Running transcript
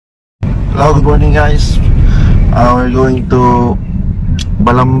Hello, good morning guys. We're going to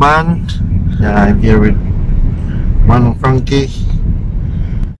Balamban. Yeah, I'm here with Manong Frankie.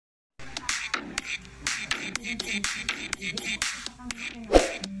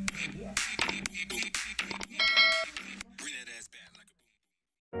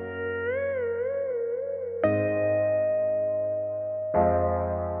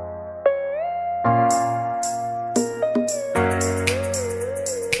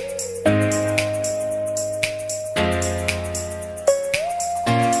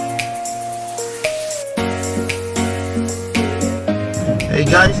 Hey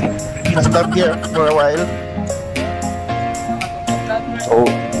guys, let's stop here for a while. Oh,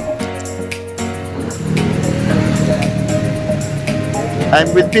 I'm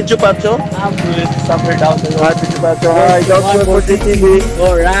with Phydio Patcho. I'm with Summer down the road. Hi Phydio Patcho. Hi, Donskie143 TV.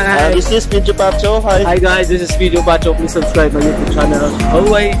 Alright. This is Phydio Patcho. Hi. Hi guys, this is Phydio Patcho. Please subscribe my YouTube channel.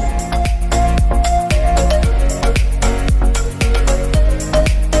 Always.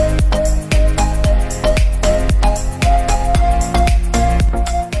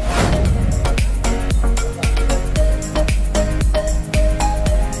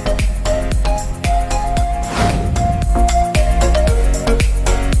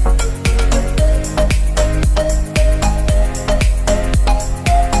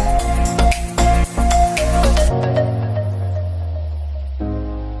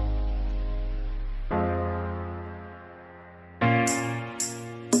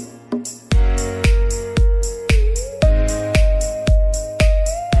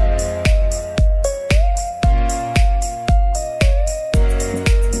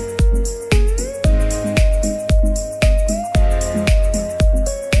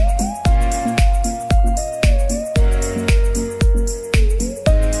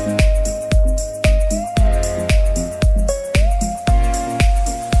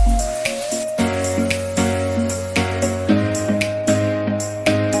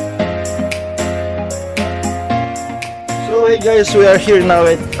 Hey guys, we are here now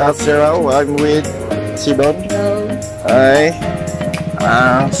at Sirao. I'm with Sidon. Hi.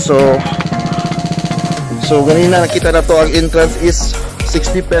 So ganina nakita na to, ang entrance is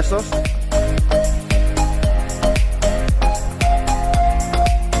 60 pesos.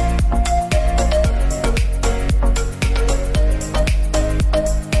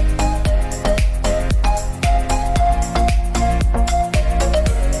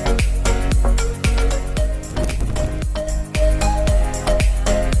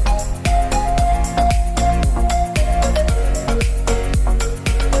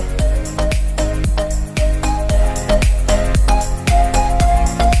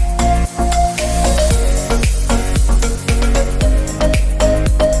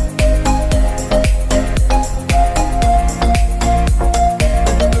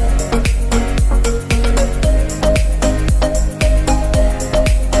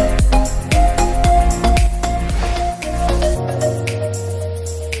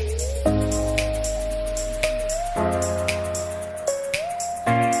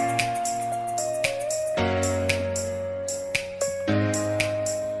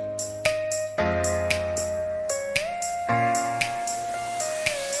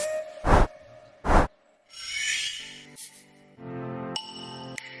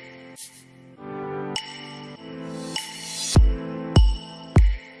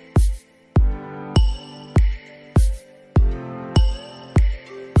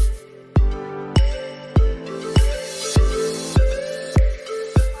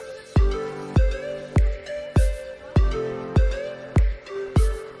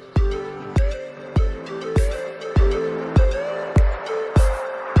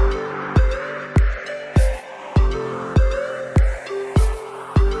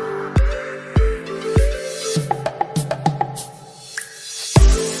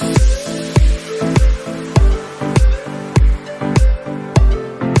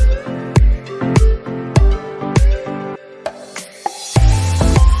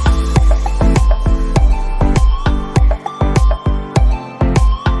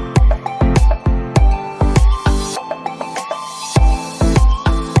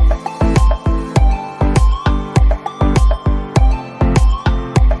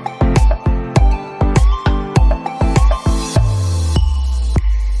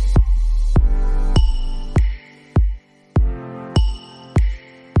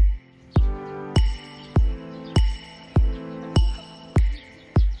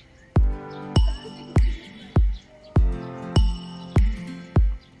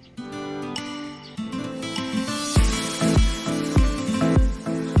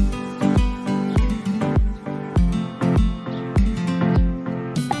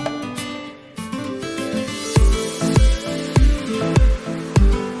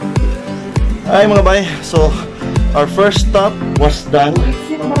 Hi mga bay, so our first stop was done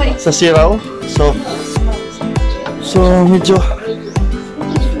sa Sirao. So medyo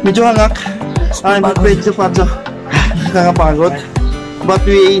hangak. Ay, medyo Patcho. Nakakapagod. But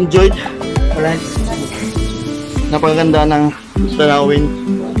we enjoyed. Napakaganda ng tanawin.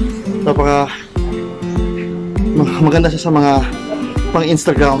 Maganda siya sa mga pang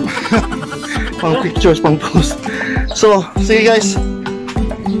Instagram. Pang pictures, pang post. So, sige guys.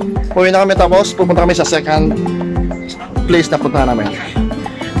 Uwi na kami tapos pupunta kami sa second place na punta namin.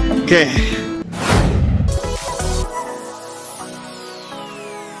 Okay.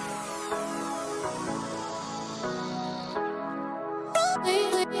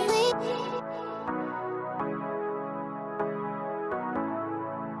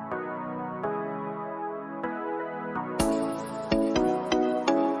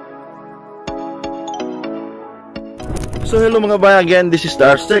 So hello mga bay, again this is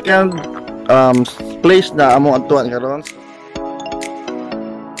our second place na among adtuan karon.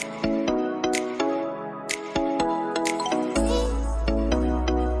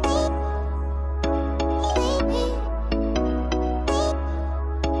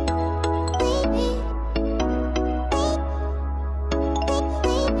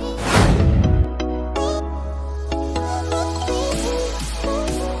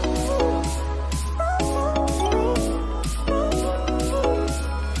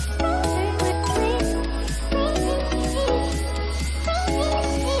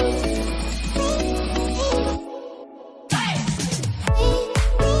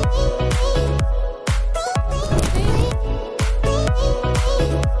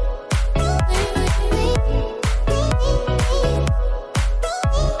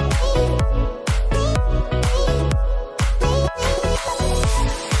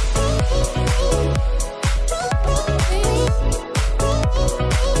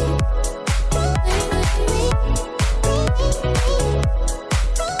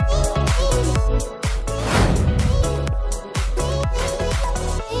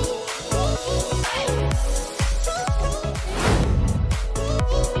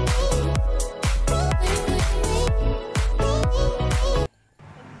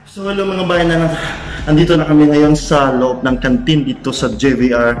 So hello mga bayan, andito na kami ngayon sa loob ng kantin dito sa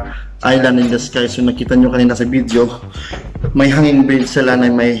JVR Island in the Sky. So nakita nyo kanina sa video, may hanging bridge sila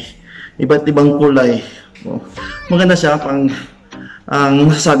na may iba't ibang kulay. Maganda siya. Ang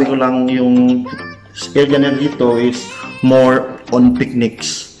masasabi ko lang, yung area na dito is more on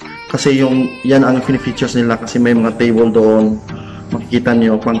picnics. Kasi yan ang features nila, kasi may mga table doon. Makikita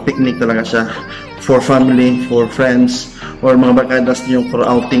nyo, pang picnic talaga siya. For family, for friends, or mga barkadas nyo for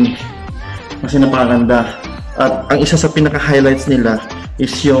outing. Kasi napakaganda. At ang isa sa pinaka-highlights nila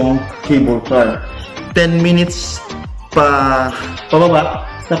is yung cable car. 10 minutes pababa,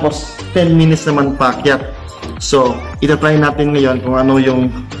 tapos 10 minutes naman paakyat. So, itatry natin ngayon kung ano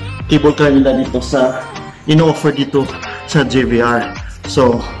yung cable car nila dito sa ino-offer dito sa JVR.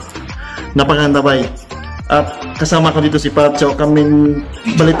 So, napakaganda ba? At kasama ko dito si Patcho.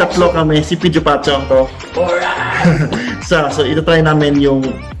 Bali tatlo kami. Si Phydio Patcho to. So ito-try namin yung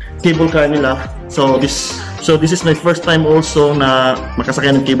cable car nila. So this is my first time also na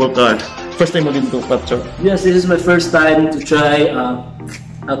makasakay ng cable car. First time mo din to, Patcho? Yes, this is my first time to try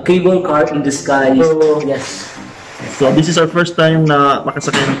a cable car in the sky. So, yes. So this is our first time na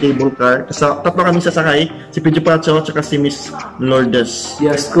makasakay ng cable car. Kasi tatlo kami sasakay, si Phydio Patcho at si Miss Lourdes.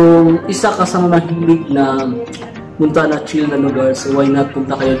 Yes, kung isa ka sa mahilig na punta na chill na lugar, so why not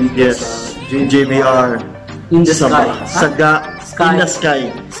punta kayo dito sa JVR in the sky. In the sky.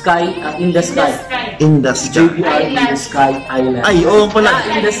 In the sky. In the sky. JVR in the sky island. Ay, oo pala.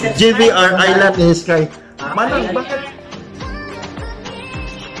 JVR Island in the sky. Manong, bakit?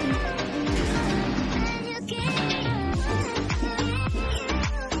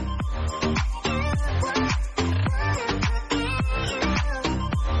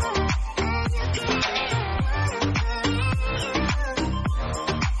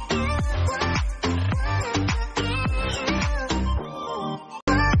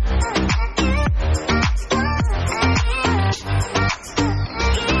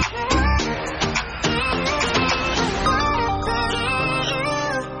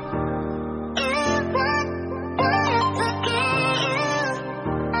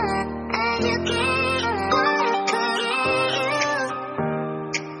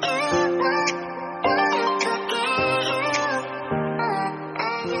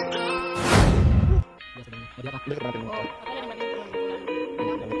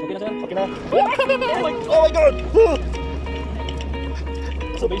 Okay na. Oh my God!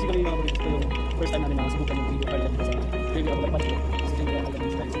 So basically, ito yung first time namin nakasubukan yung video card dito sa Balamban Cebu. Kasi Balamban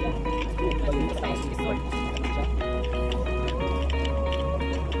Cebu. So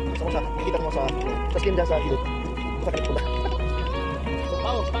sa kikita mo sa skin dyan sa ilog. Sa kilid ko na.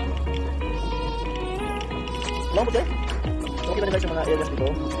 Alam mo siya? So kita nila sa mga areas dito.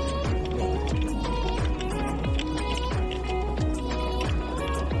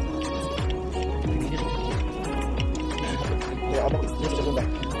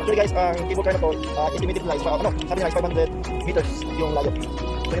 Actually guys, ang cable car na to, estimated na is, sabi nila is 500 meters yung layo.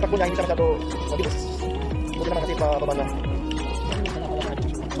 So yung takbo niya hindi siya masyado mabilis. Buti naman kasi pababa na.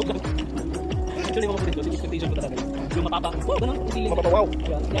 Actually, mga kapatid ko, yung expectation ko talaga. Yung mapapa. Oh, ganun. Mapapa, wow.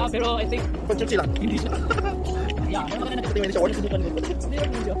 Yeah, pero I think... Pag-church lang. Hindi siya. Yeah, pero maganda na. Ito yung hindi siya work. Subukan ko.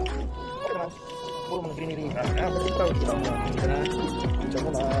 Hindi siya. Okay naman. Puro mga greenery. Pwede proud. Diyan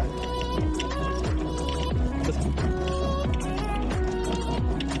mo na.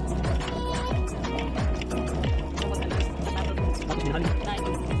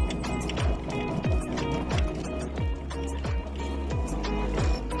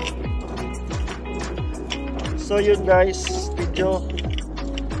 So yun guys, video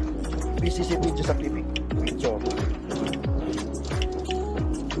BCC video sa clipping video.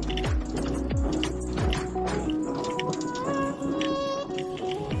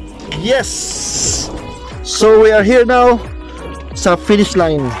 Yes! So we are here now sa finish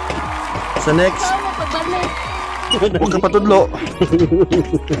line. Sa next huwag ka patudlo.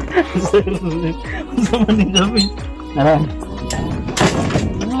 Sa maning gamit.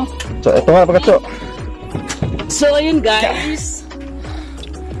 So ito nga pagkatso. So ayun guys.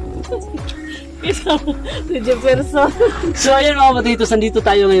 Si Jefferson. So ayun mga kapatid, nandito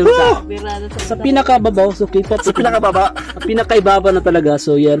tayo ngayon sa pinakababaw. So K-pop Sa pinakababa. pinakaibaba na talaga.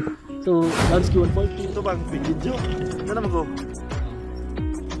 So yan. So Donskie143. Ito bang big video? Ano naman ko?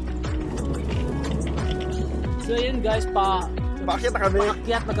 So ayun guys, Paakyat na kami.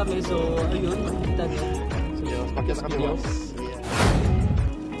 paakyat na kami. So ayun, makikita niyo. So Paakyat na kami. videos.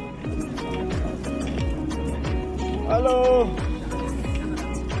 Hello!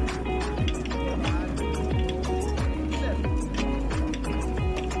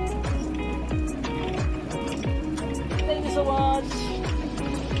 Thank you so much.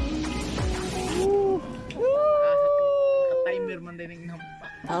 Timer man din ng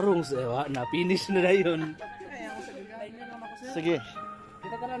Tarong sa na finish na yun. Sige.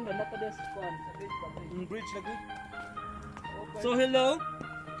 Kita ka lang ba napadas kon. bridge lagi. So hello.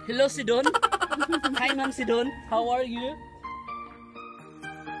 Hello Sidon. Hi Ma'am Sidon. How are you?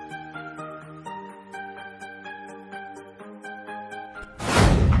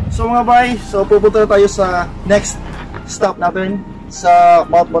 So mga bay, so pupunta na tayo sa next stop natin sa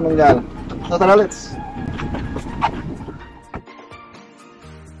Mount Manuggal. So tara, let's!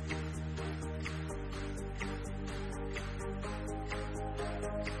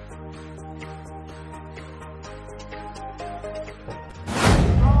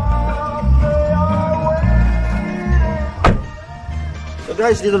 So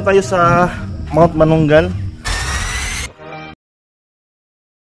guys, dito tayo sa Mount Manuggal.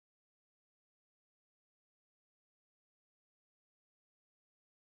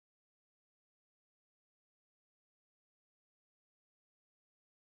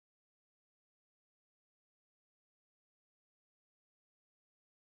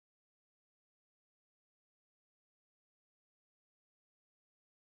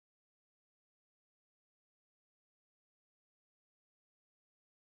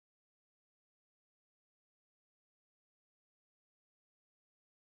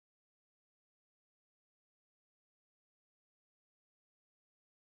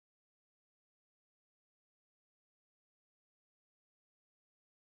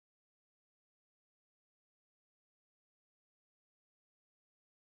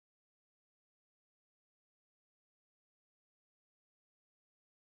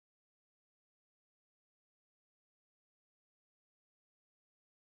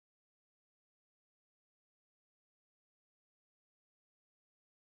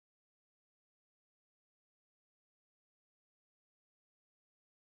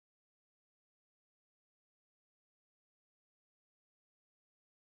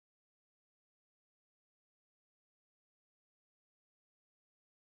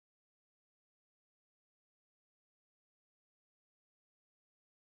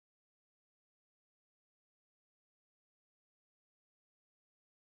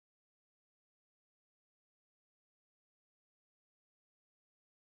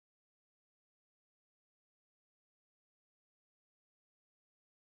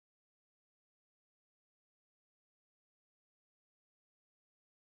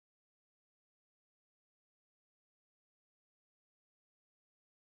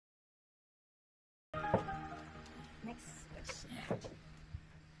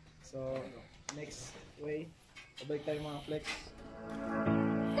 So, next way, pabalik tayo mga flex.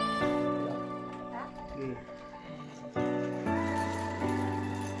 Okay.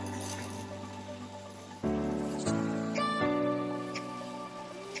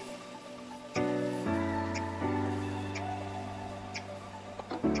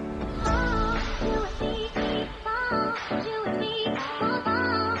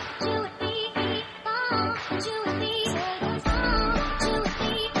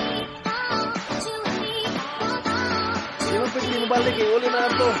 Hindi mo balik eh, uli na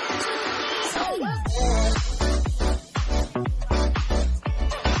ito.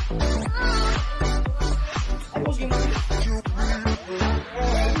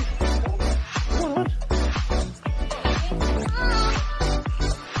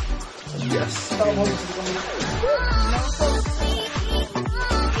 Yes.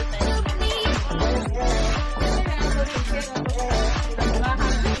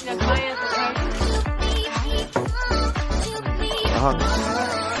 Aha.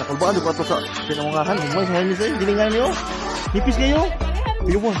 Nakulbaan ko ato sa pinangungahan. May sa hanis ay gilingan niyo. Nipis kayo.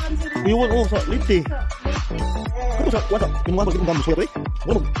 Uyuwan. Uyuwan oh sa liti. Ano sa wala pinungan ba kitong gambo suya to eh?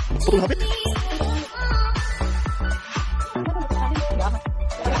 Wala mo. Putol hapit.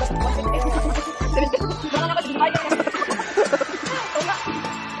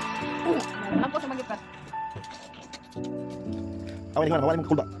 Away ni away mo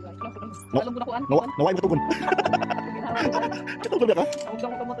kulba. Naway mo tugon. Ito kulba ka?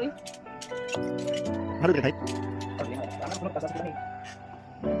 Halo ka kahit?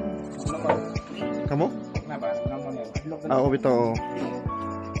 Kamu? Oo, bito.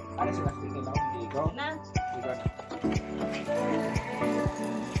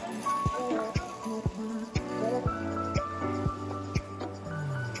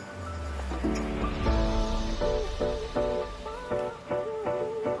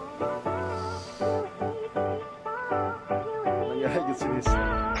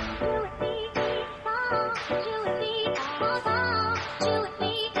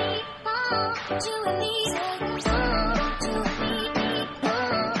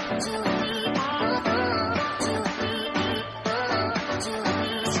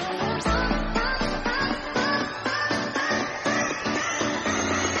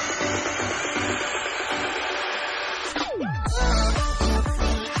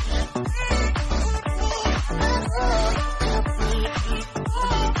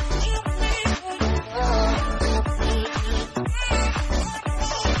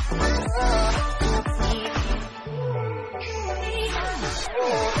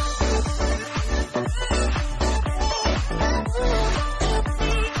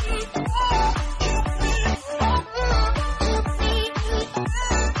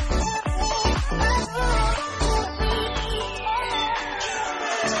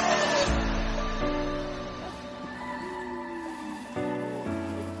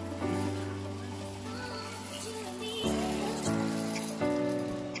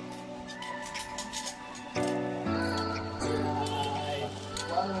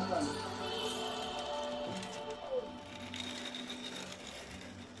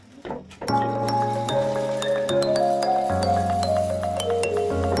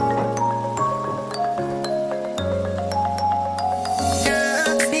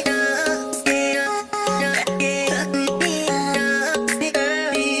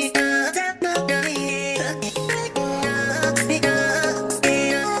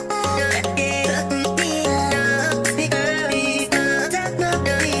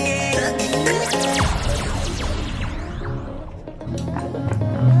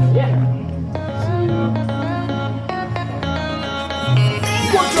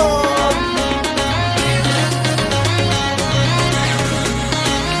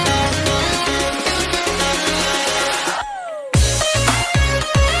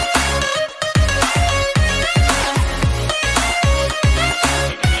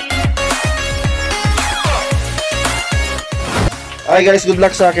 Hi guys, good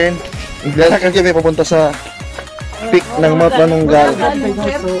luck sa akin. Naglalakad kami papunta sa peak ng Mount Manuggal.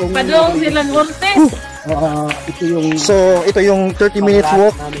 Padong silang Lourdes. So, ito yung 30 minutes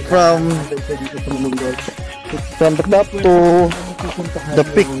walk from the top to the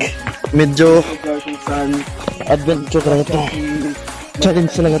peak. Medyo adventure lang ito.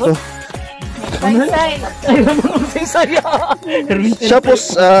 Challenge lang ito.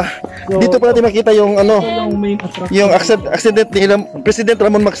 Tapos, dito pa natin makita yung ano, yung accident ni President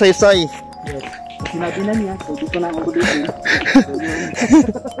Ramon Magsaysay. Sinabi na niya, so dito na ako dito.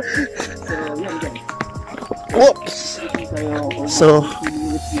 Oops! So,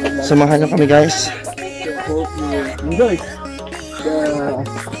 samahan nyo kami guys.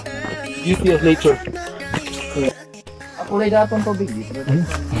 beauty of nature. Ako lay datong tubig dito.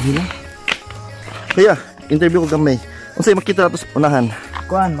 Kaya, interview ko gamay. Kung sa'yo makita natin sa unahan.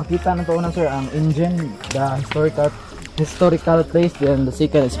 Kuan, makita na to una sir ang engine, the historical place, then the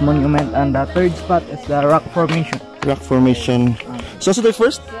second is monument, and the third spot is the rock formation. Rock formation. So the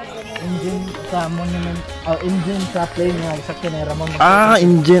first? Engine sa monument, engine sa plane nga sa Ramon.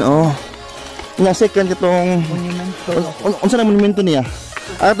 Engine, oh. Nga second itong Monument to. unsa na monumento niya?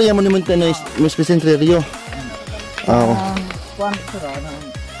 Ato yung monumento na Miss Vicente Rio. Kuan sir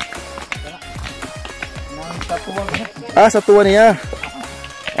sa tuwa niya.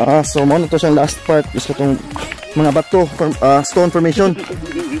 So mo to siyang last part is katong mga bato, stone formation.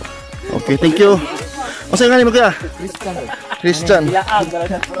 Okay, thank you. Unsa nga ni mo kaya? Christian.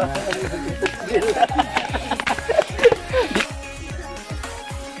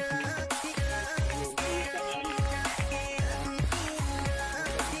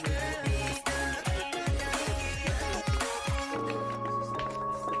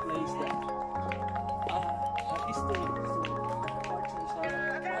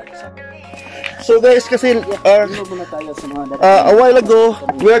 So guys, kasi a while ago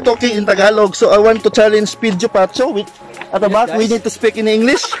we are talking in Tagalog, so I want to challenge Phydio Patcho with at the back. We need to speak in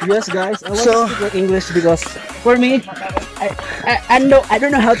English. Yes, guys. I want to speak English because for me, I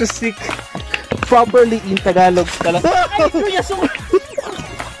don't know how to speak properly in Tagalog.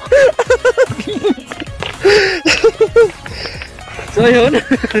 So yun,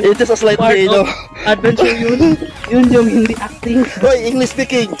 it is a slight adventure yun. Yun yung hindi acting. English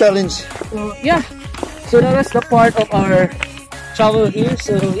speaking challenge. So yeah, so that was the part of our travel here.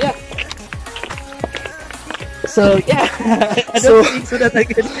 So yeah. So yeah, I don't think so that I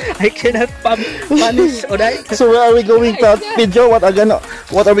cannot punish, alright? So where are we going to Phydio? What are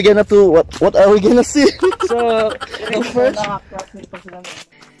we gonna do? What are we gonna see? So first.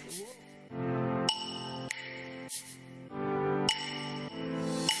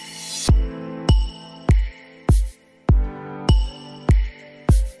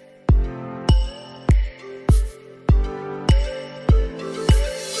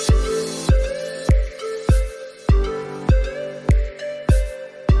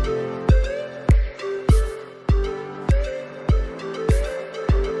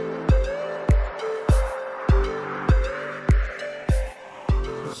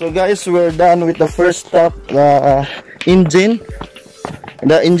 So guys, we're done with the first stop, the engine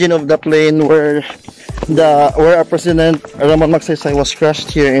of the plane where our President Ramon Magsaysay was crashed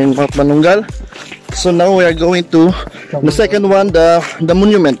here in Mount Manuggal. So now we are going to the second one, the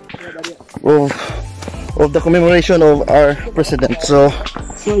monument of the commemoration of our President. So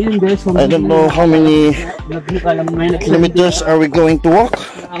yun guys, I don't know how many kilometers are we going to walk.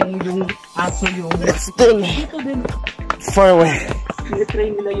 It's still far away.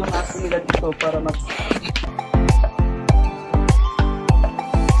 I-train nila yung aso nila dito para mag...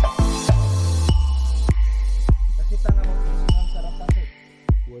 Nakita na mo ang sarapan ko.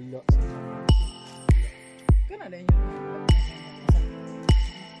 Wala. Kana na yun.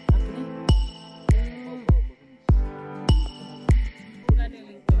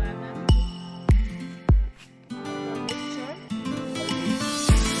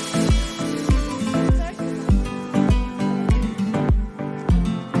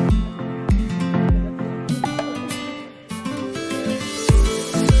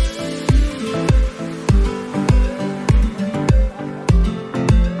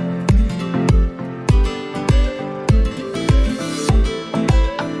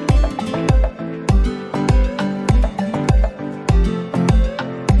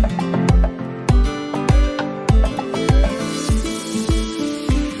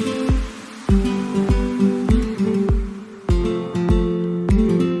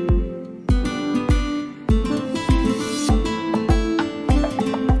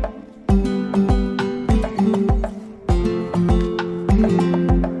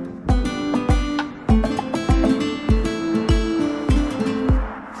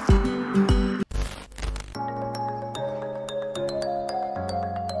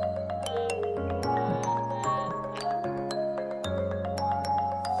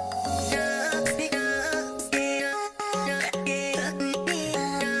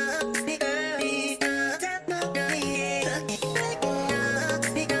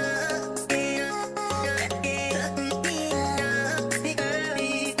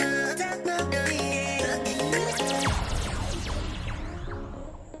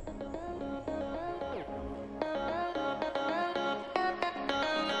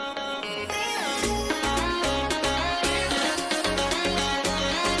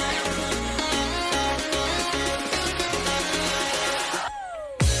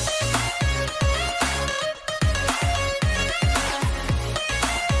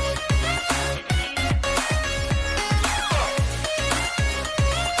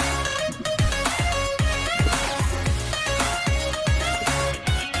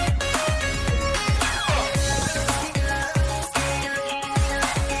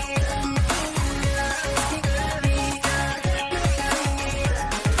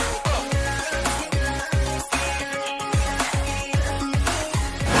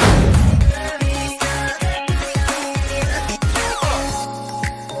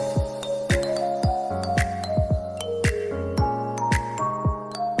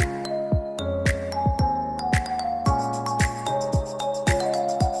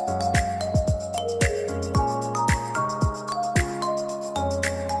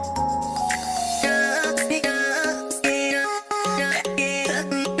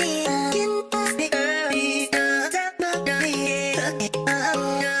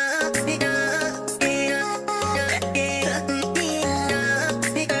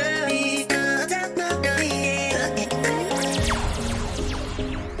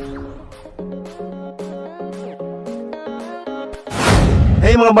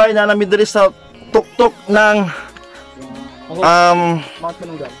 mga bahay na namin diri sa tuktok ng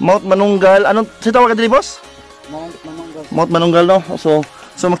Mount Manunggal. Anong sitawag ka dili, boss? Mount Manunggal, no? So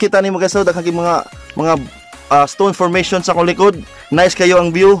makita nimo guys, daghang mga stone formation sa akong likod. Nice kayo ang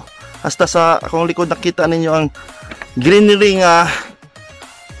view. Hasta sa akong likod nakita ninyo ang greenery nga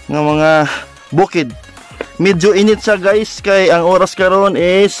mga bukid. Medyo init siya guys, kay ang oras karon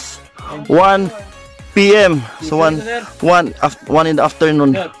is 1 PM. So 1 in the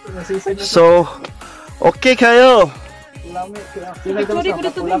afternoon. So okay kayo.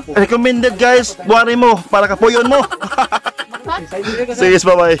 Recommended guys, buwari mo para kapuyon mo. Sige,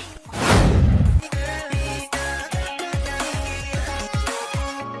 bye-bye.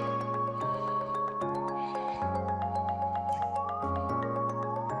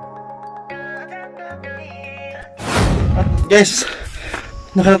 Guys,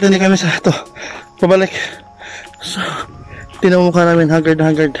 nakarating kami sa ito. Pabalik. So, tinamukha namin haggard na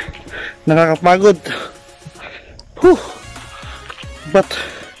haggard. Nakakapagod. Whew. But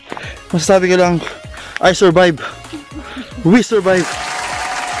masasabi ko lang, I survive. We survive.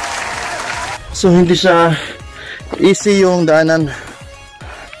 So hindi siya easy yung daanan.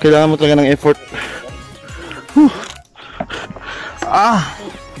 Kailangan mo talaga ng effort. Whew.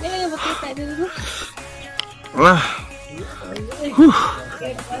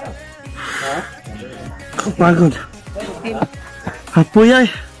 Kapagod. Kapoy ay.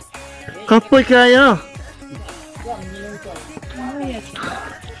 Kapoy kayo.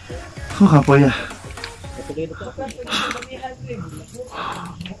 Kapoy ay.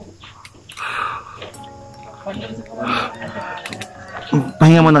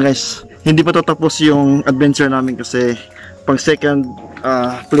 Pahinga muna guys. Hindi pa to tapos yung adventure namin kasi pang second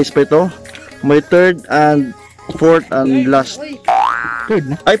place pa ito. May third and fourth and last. Third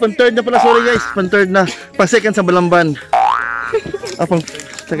na? Ay, pang third na pala. Sorry guys. Pang third na. Pang second sa Balamban. Pang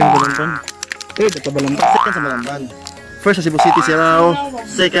second sa Balamban. Third sa Balamban. Second sa Balamban. First sa Cebu City, Sirao.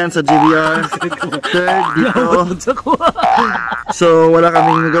 Second sa GVR. Third dito. So, wala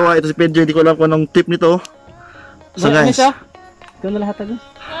kaming nagawa. Ito si Pedro. Hindi ko alam kung anong tip nito. So guys. Ito na lahat agad.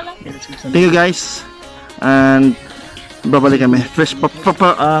 Thank you guys. And babalik kami. Fresh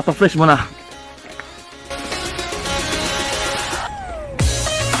pa-fresh muna.